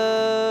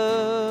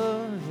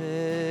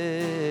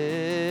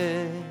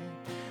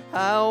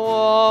 I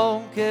walk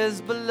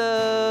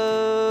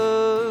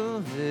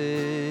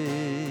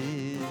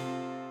beloved.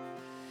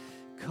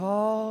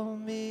 Call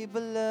me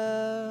beloved.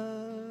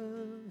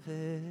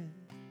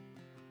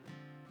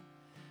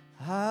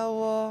 I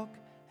walk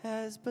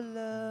as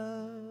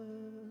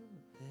beloved.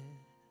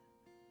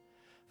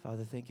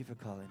 Father, thank you for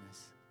calling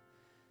us.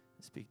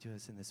 Speak to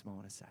us in this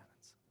moment of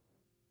silence.